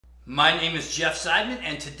My name is Jeff Seidman,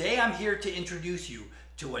 and today I'm here to introduce you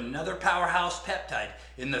to another powerhouse peptide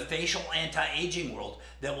in the facial anti-aging world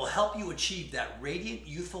that will help you achieve that radiant,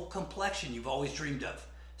 youthful complexion you've always dreamed of,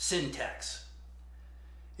 SYN-TACKS.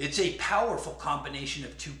 It's a powerful combination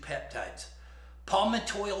of two peptides,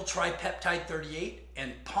 palmitoyl tripeptide 38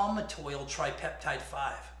 and palmitoyl tripeptide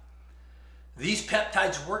 5. These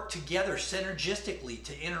peptides work together synergistically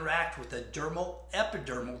to interact with the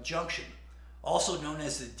dermal-epidermal junction, also known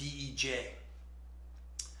as the DEJ.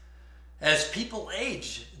 As people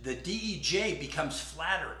age, the DEJ becomes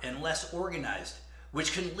flatter and less organized,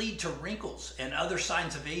 which can lead to wrinkles and other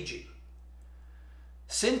signs of aging.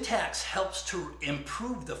 SYN-TACKS helps to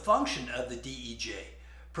improve the function of the DEJ,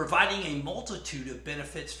 providing a multitude of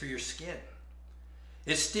benefits for your skin.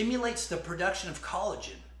 It stimulates the production of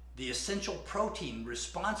collagen, the essential protein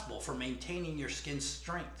responsible for maintaining your skin's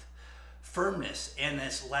strength, firmness, and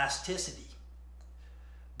its elasticity.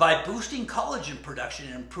 By boosting collagen production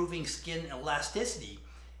and improving skin elasticity,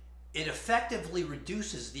 it effectively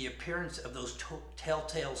reduces the appearance of those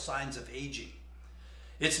telltale signs of aging.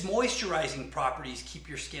 Its moisturizing properties keep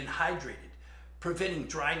your skin hydrated, preventing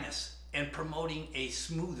dryness and promoting a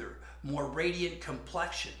smoother, more radiant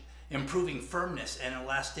complexion, improving firmness and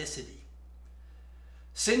elasticity.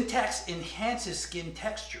 SYN-TACKS enhances skin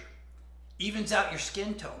texture, evens out your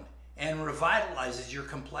skin tone, and revitalizes your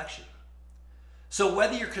complexion. So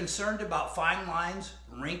whether you're concerned about fine lines,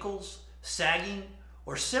 wrinkles, sagging,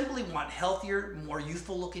 or simply want healthier, more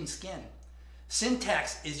youthful looking skin,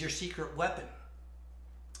 SYN-TACKS is your secret weapon.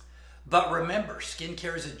 But remember,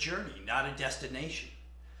 skincare is a journey, not a destination.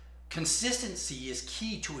 Consistency is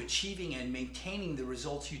key to achieving and maintaining the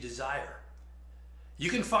results you desire. You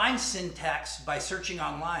can find SYN-TACKS by searching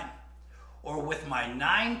online, or with my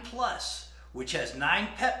 9+, which has 9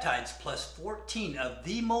 peptides plus 14 of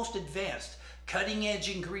the most advanced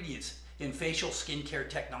cutting-edge ingredients in facial skincare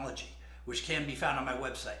technology, which can be found on my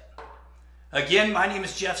website. Again, my name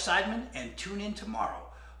is Jeff Seidman, and tune in tomorrow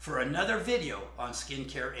for another video on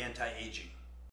skincare anti-aging.